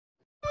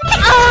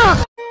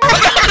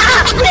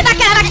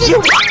You.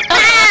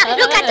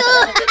 Look at you!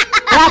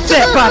 That's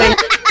it, buddy.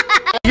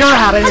 You're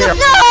out of here.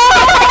 No!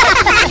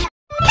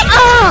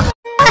 Oh!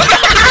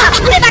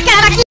 Pure bacca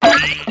la macchina!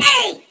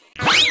 Ehi!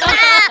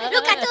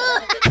 Look at you!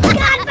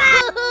 Calma!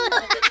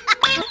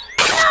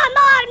 No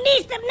more,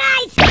 Mr.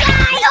 Nice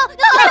Guy! No,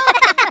 no!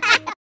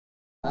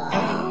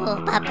 Oh,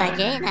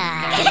 papagena!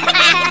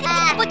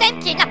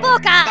 Potemkin na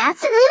poka!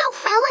 That's a little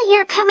fella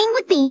here coming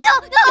with me. No,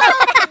 no!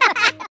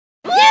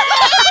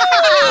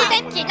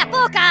 Potemkin na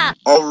poka!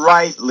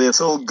 Alright,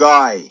 little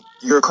guy.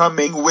 You're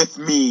coming with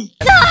me.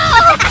 No!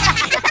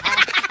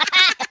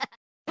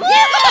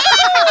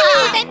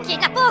 Potemkin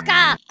na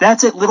poka!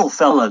 That's it, little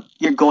fella.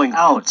 You're going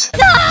out.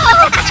 No!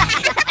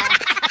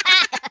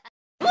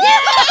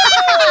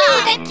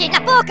 Potemkin na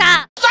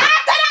poka!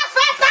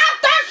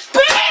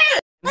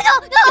 No,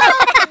 no!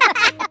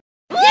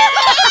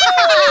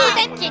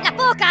 Potemkin na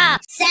poka!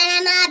 Son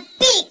of a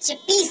bitch, you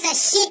piece of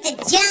shit, the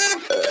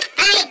job. I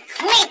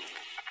quit.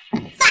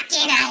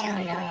 Fucking I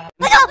don't know.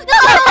 No, no!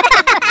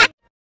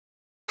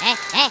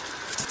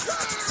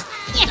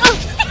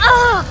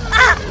 Oh!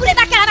 Ah! Pure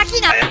bacca la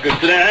macchina! 早く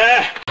移れ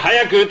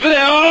早く移れよ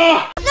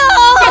No!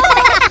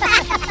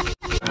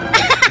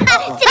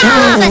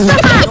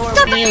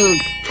 Stop! You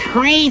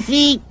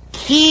crazy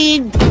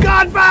kid!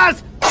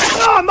 Gunbus!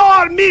 No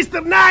more,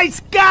 Mr.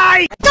 Nice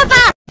Guy! Stop!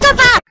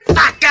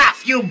 Back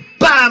off, you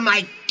bum!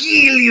 I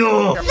kill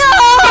you! No!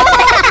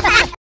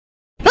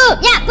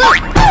 Yeah!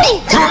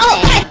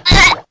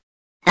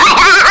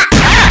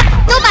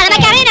 Stoppa la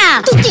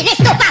Macarena! Tutti le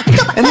stoppa!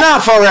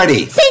 Enough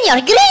already!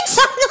 Signor Grinch!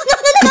 No!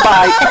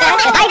 Goodbye!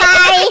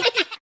 Bye!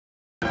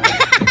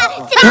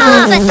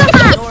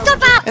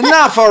 Stoppa!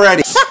 Enough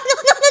already! No!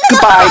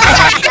 Goodbye!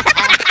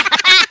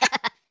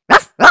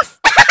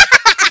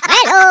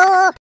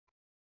 Hello!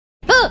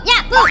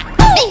 Yeah!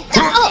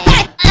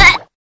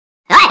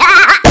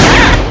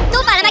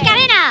 Stoppa la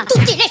Macarena!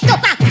 Tutti le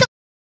stoppa!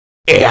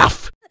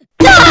 F!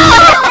 No!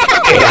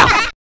 F!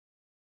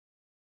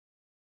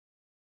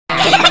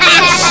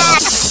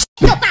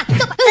 Stoppa!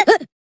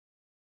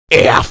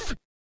 F!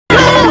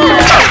 F!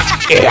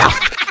 Yeah!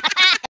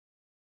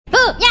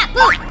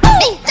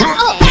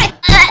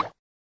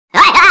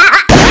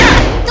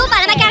 Stoppa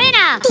la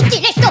Macarena! Tutti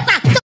le stoppa!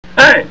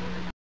 ¡Hey!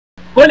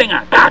 ¡Huelen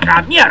a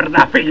caca,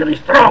 mierda,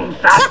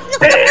 filistronza!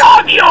 ¡Te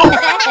odio!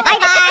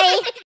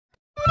 Bye!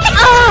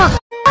 Oh!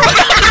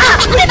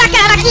 Pure bacca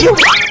la macchina!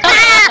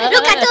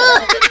 Look at you!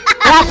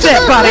 That's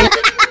it, buddy.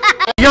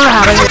 You're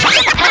out of here.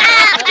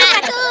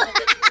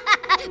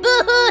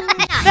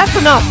 That's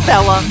enough,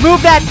 fella.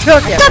 Move that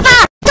turkey.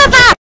 Stoppa!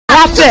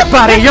 That's it,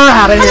 buddy. You're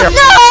out of here.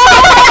 No!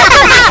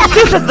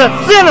 This is the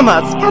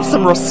cinemas. Have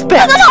some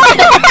respect.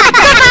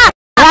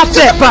 That's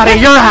it, buddy.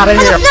 You're out of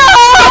here.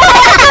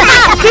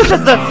 This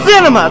is the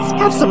cinemas.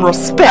 Have some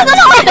respect.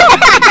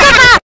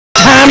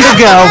 Time to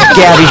go,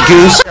 Gabby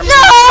Goose.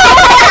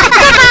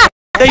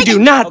 They do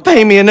not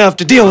pay me enough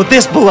to deal with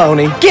this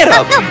baloney. Get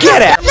up.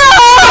 Get out.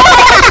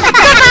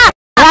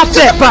 That's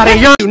it, buddy.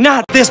 You do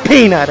not this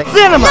peanut.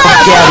 Cinema,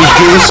 Gabby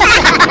Goose.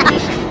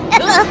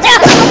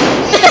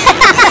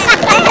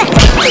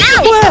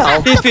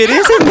 Well, if it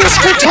isn't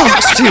Mr.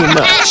 Talks Too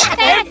Much.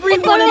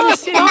 Everyone in the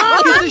city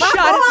gets a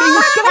shot at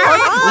being sharp.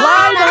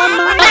 Live on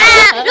my...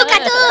 Look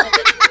at you!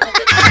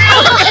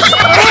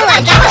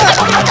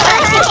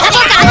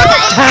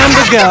 Time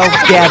to go,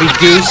 Gabby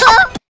Goose.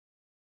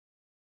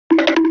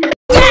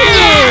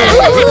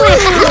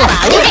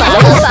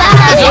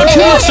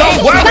 You look so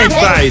well,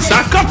 face!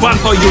 I've got one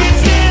for you!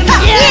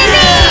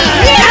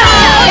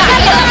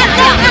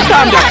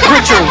 Time to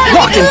put your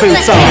walking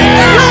boots on.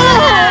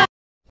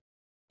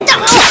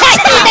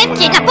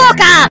 Potemkin na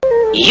poka!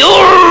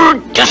 You're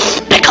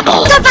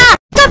despicable!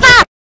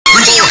 Stoppa!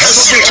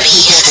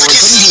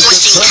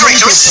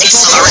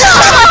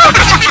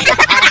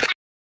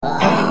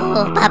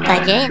 Oh,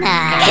 papagena!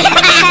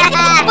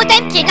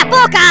 Potemkin na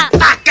poka!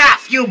 Back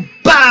off, you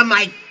bum!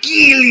 I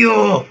kill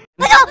you!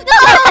 No!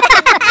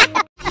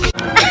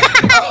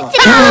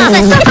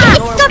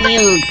 Stoppa!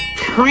 You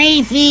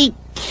crazy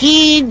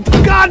kid!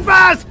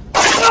 Gunbus!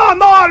 No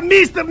more,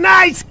 Mr.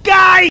 Nice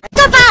Guy!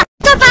 Stoppa!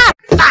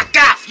 Back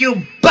off,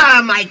 you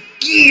bum! I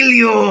kill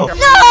you!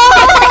 No!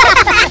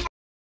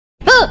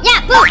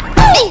 Yeah!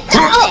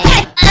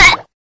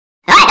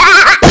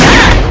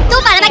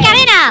 Stoppa la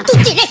Macarena!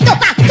 Tutti le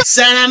stoppa!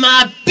 Son of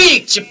a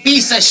bitch, you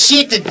piece of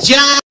shit, the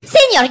job!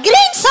 Signor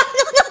Grinch! No!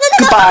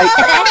 Goodbye!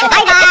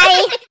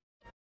 Bye!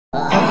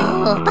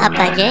 Oh,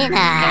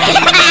 papagena!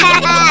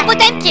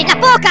 Potemkin na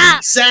poka!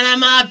 Son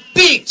of a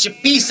bitch, you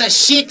piece of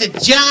shit, the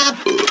job!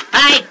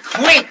 I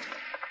quit!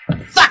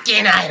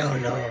 Fucking I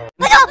don't know!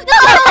 No!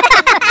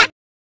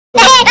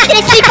 Se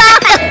ne schiffa!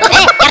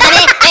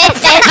 Guardami!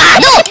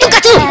 No! Look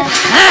at you!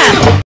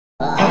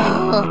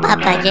 Oh,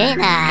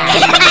 papagena!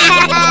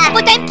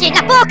 Potemkin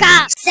na poka!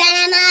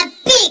 Son of a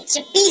bitch,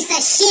 you piece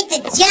of shit, the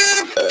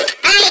job.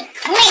 I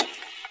quit.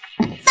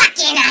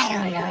 Fucking I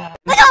don't know.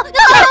 No!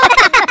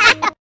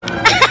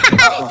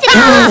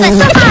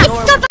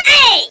 Stop!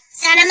 Hey!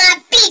 Son of a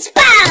bitch,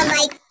 bomb!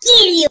 I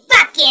kill you.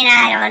 Fucking I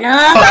don't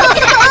know.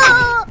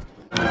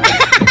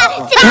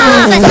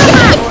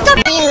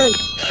 You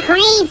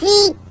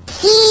crazy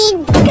kid!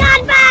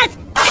 Gunbus!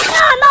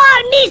 No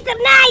more Mr.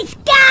 Nice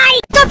Guy!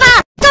 Tupa!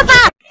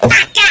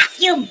 Fuck off,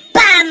 you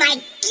bum!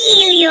 I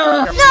kill you!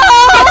 No!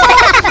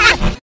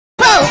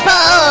 Po!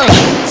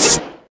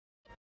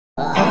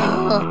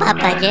 Oh,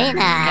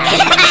 papagena!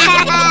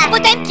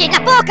 Potemki na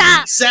poka!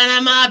 Son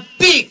of a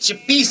bitch, you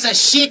piece of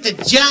shit, the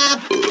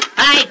job!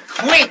 I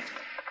quit!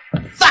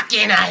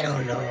 Fucking I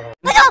don't know!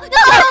 No!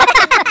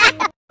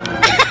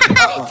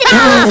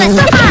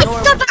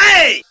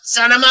 Hey!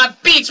 Son of a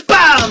bitch,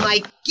 bomb!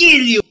 I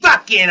kill you!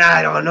 Fucking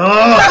I don't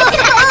know!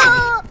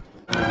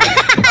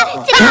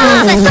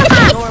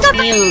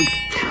 You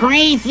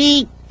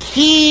crazy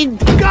kid!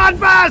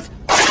 Gunbus!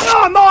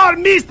 No more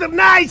Mr.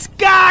 Nice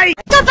Guy!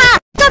 Tupa!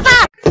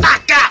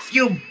 Fuck off,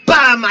 you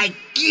bum! I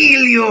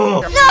kill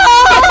you! No!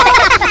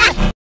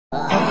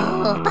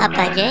 Oh,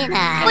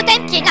 papagena!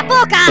 Potemki na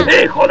poka!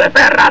 ¡Hijo de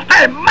perra,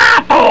 te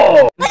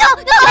mato!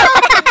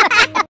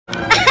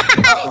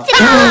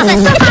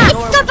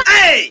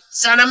 Hey!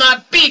 Son of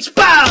a bitch,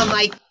 bomb!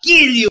 I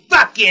kill you!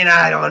 Fucking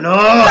I don't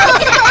know!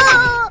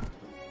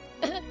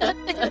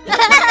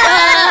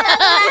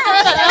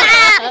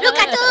 Look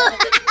at you!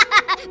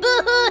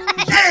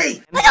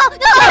 Hey!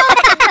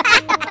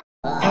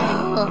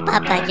 Oh,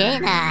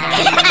 papagena!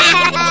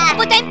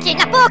 Potemki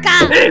na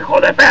poka! ¡Hijo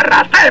de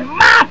perra, te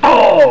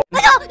mato!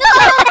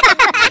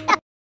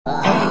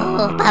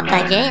 Oh,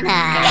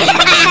 papagena!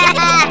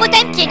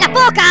 Potemki na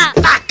poka!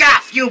 Fuck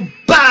off, you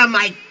bum!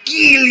 I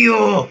kill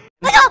you!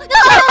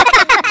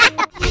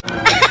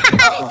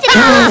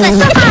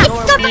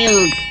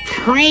 You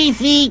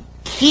crazy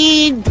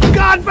kid!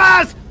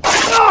 Gunbus!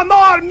 No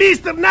more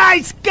Mr.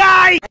 Nice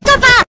Guy!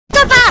 Tupa!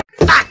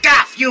 Fuck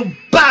off, you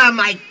bum!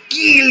 I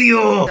kill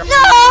you!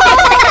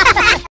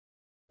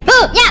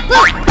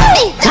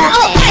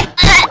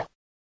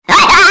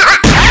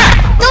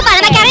 Tupa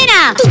la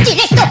Macarena! Tutti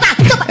le stupa!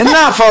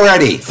 Enough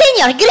already!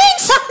 Signor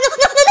Grinch! No!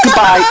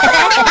 Goodbye.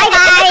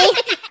 Bye!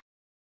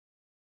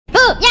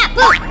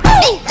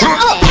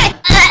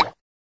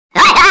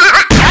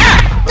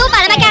 Tupa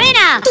la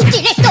Macarena! Tutti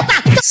le stupa!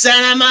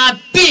 Son of a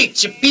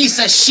bitch, you piece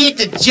of shit,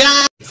 the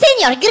job!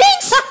 Signor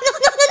Grinch! No!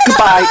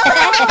 Goodbye.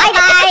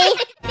 Bye!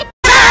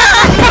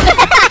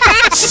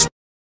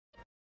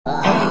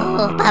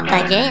 Oh,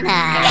 papagena!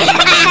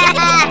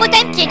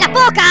 Potemki na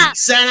poka!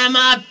 Son of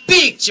a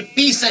bitch, you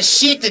piece of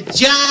shit, the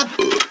job!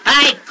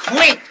 I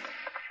quit!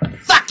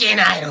 Fucking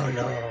I don't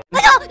know!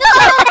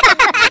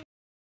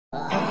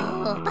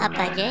 Oh,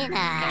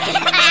 papagena!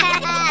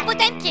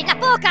 Potemki na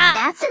poka!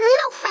 That's a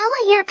little fella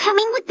here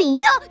coming with me.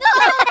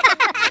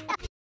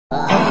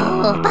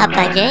 Oh,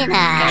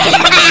 papagena!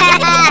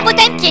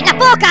 Potemki na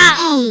poka!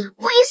 Hey,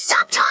 will you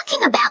stop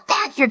talking about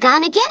that? You're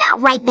gonna get out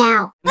right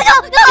now.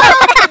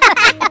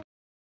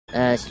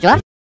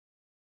 Stuart?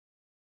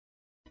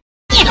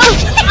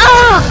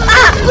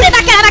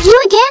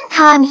 You again?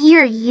 Come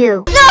here,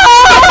 you.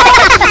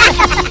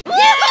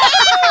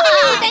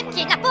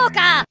 Potemki na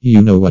poka!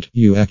 You know what?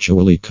 You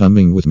actually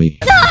coming with me.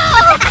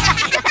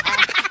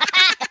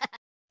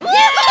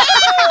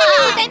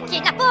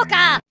 Potemki na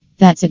poka!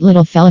 That's it,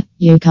 little fella.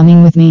 You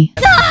coming with me?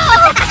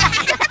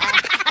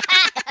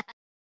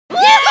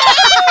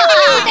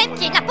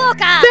 Potemki na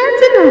poka!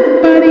 That's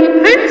enough, buddy.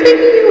 I'm taking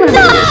you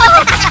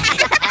out.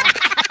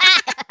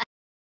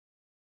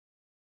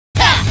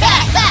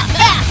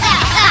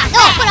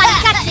 No, pura di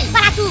cazzi!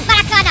 Para tu,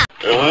 baracana!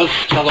 よし、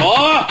来たぞ。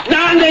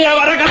なんで柔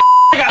らか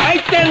が入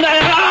ってんだ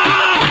よ。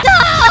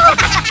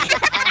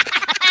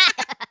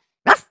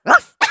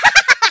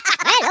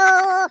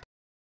Hello!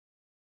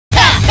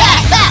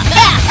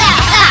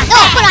 No,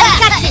 pura di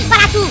cazzi!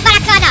 Para tu,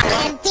 baracana!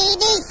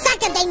 MTV,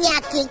 suck a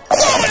danyaki.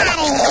 Get out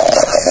of here.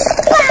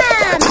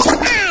 Bomb!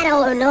 I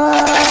don't know.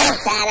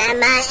 Son of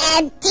a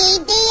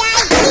MTV, I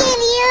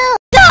kill you.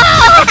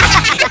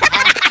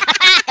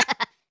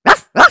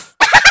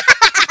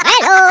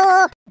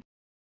 Hello!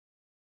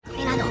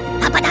 Milano,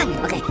 papadan,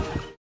 okay.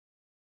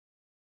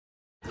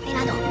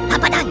 Milano,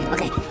 papadan,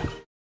 okay.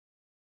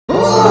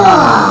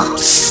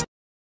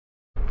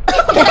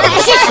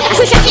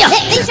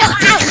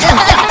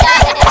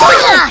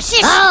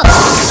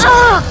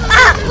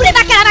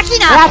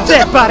 That's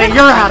it, buddy.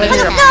 You're out of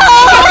here.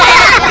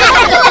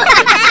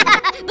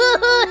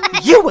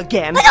 You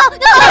again?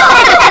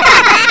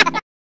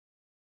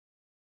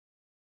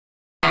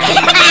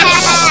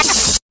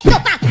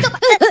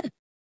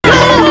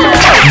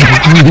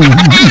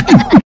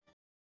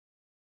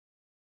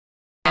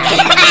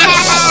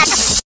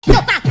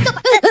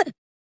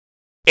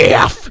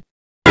 F.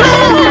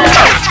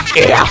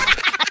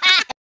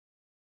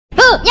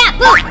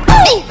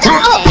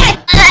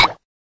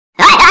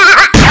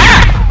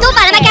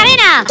 Tupa la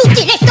Macarena!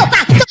 Tutti le stupa!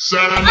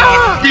 Son of a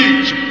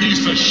bitch,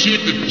 piece of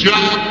shit, the job!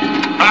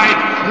 I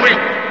quit!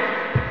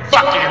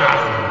 Fucking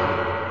out!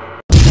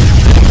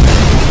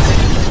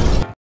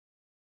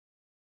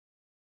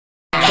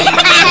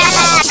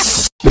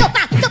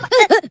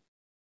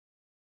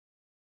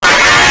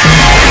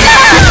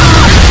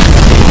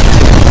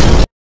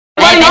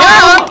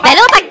 Hello,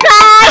 Hello,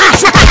 Magpie!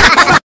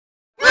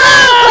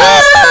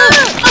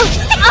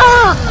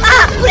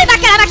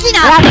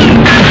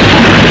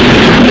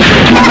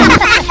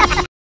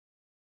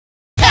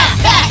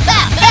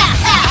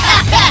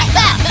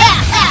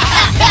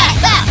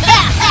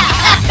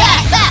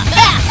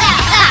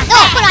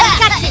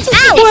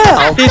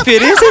 Well, if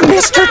it isn't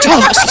Mr.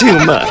 Talks Too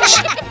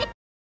Much.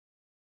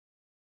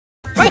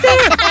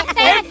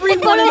 Every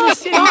one of us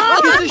is a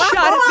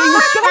shot at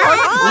being scarred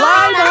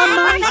live on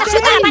my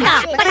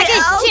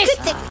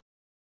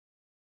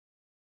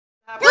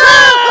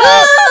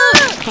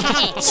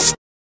stage.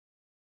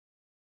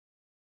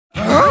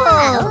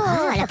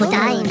 Oh, la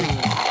putain.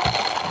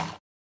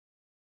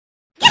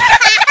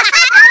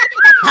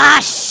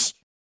 Hush!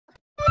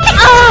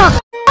 Oh!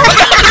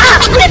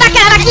 Look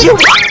at you!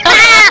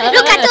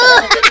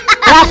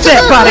 That's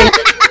it, buddy.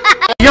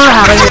 You're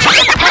out of here.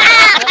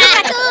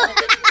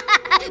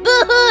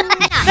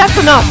 That's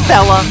enough,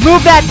 fella.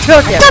 Move that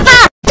turkey.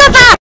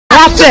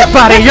 That's it,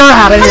 buddy. You're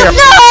out of here.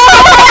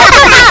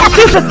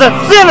 This is the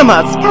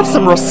cinemas. Have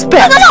some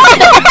respect.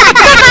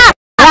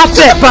 That's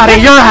it,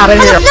 buddy. You're out of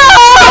here.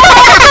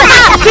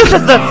 This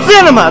is the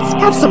cinemas.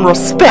 Have some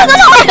respect.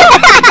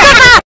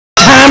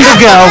 Time to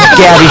go,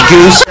 Gabby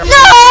Goose.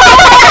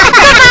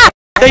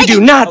 They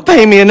do not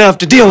pay me enough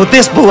to deal with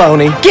this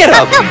baloney. Get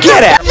up,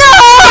 get out.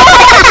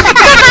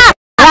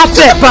 That's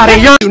it, buddy.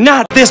 You do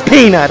not this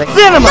peanut.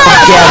 Cinema,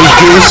 Gabby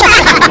Goose.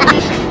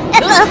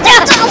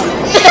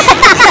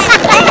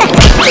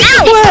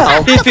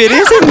 Well, if it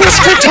isn't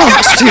Mr.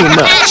 Talks Too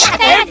Much.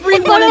 Every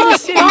one of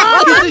us is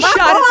a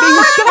shot at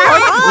being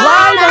scarred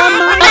live on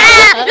my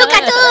Look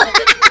at you!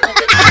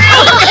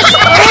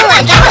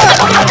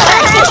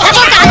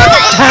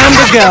 Time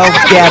to go,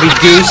 Gabby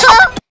Goose.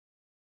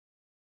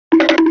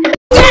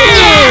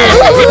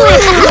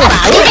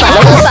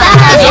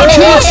 Don't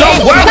you look so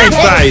worried,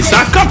 face?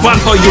 I've got one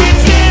for you.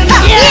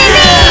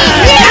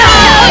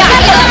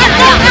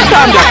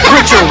 Time to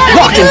put your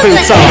walking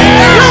boots on.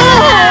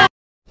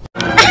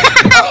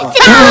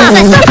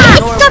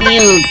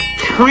 You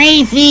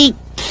crazy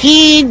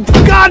kid.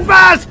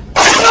 Canvas!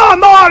 No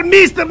more,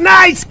 Mr.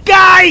 Nice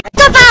Guy!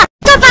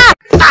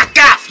 Fuck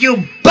off,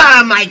 you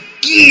bum! I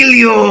kill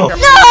you!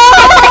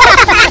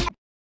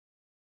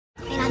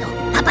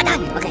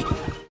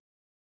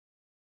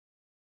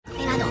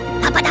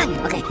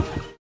 Okay. Okay.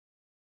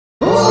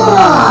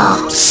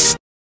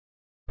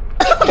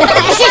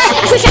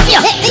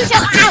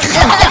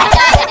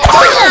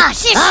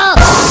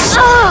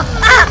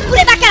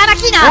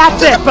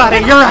 That's it, buddy.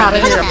 You're out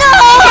of here.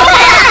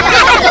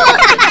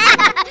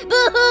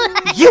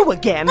 You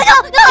again.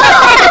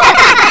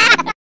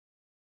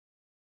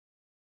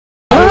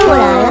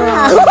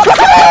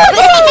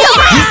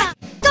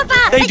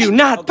 They do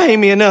not pay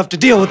me enough to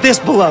deal with this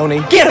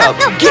baloney. Get up,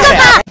 get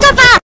out.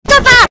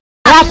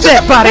 That's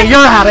it, buddy.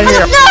 You're out of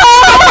here.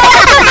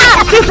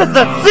 This is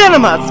the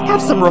cinemas.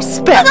 Have some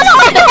respect.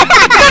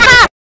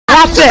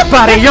 That's it,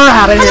 buddy. You're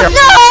out of here.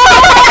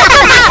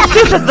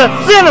 This is the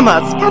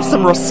cinemas. Have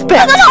some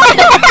respect.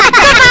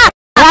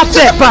 That's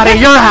it, buddy.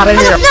 You're out of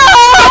here.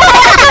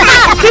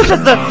 This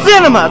is the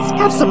cinemas.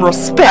 Have some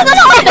respect.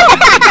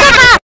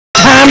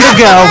 Time to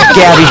go,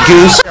 Gabby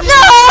Goose.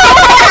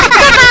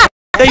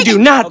 They do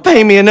not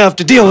pay me enough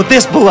to deal with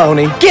this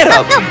baloney. Get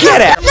up,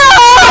 get out.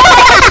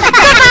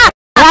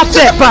 That's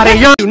it, buddy.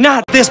 You do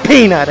not this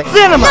peanut.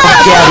 Cinema,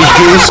 Gabby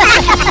Goose.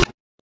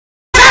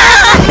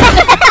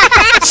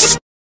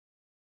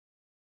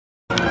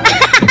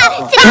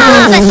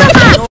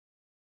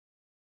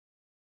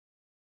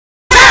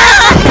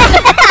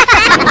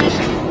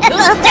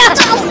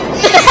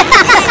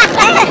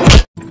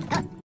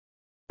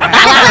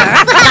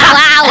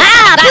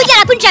 Puja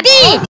la Punjabi!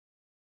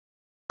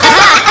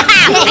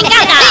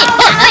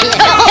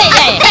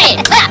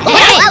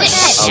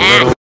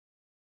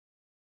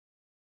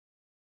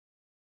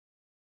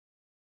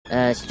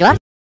 Stuart?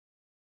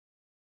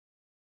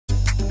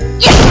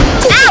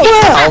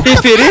 Well,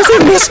 if it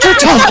isn't Mr.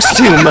 Talks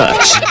Too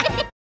Much.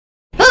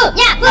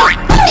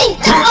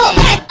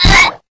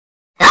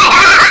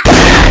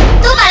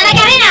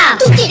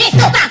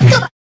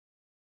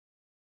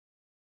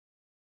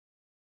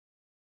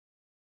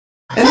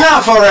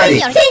 Enough already!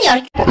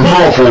 Señor!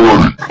 Enough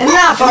already!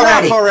 Enough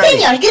already!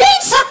 Señor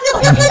Grace!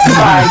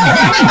 Bye!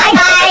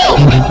 Bye-bye!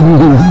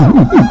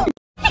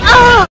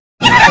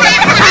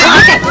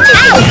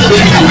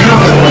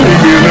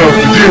 Enough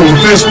to deal with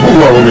this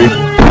baloney.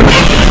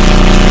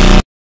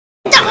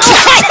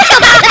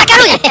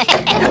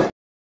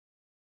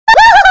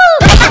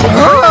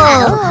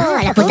 Oh,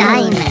 la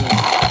putain!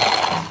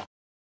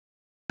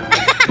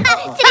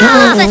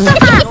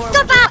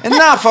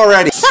 Enough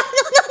already!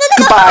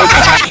 Goodbye!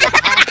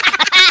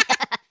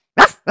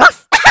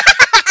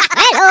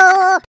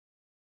 Hello!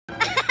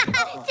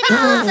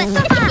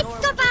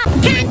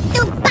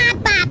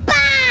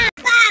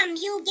 Bum,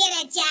 you get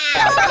a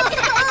job.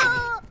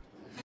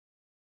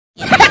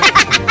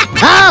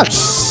 Oh,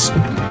 shh!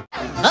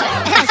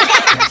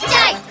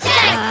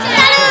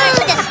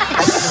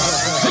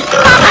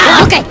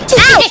 Okay.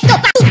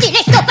 Tutti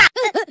le stoppa!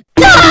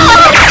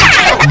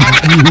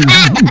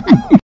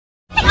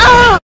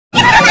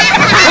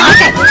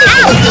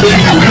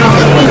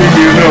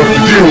 Enough to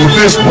deal with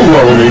this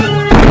baloney.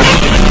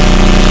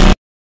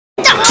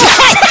 No,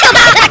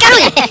 tocca tu! Tutti le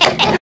stoppa!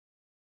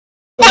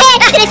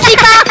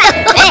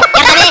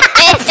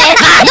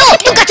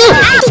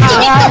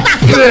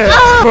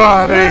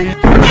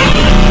 Buddy.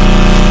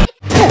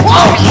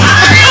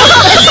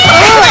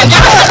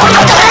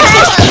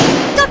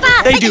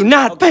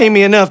 not pay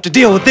me enough to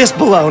deal with this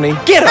baloney.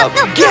 Get up,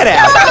 get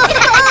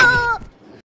out.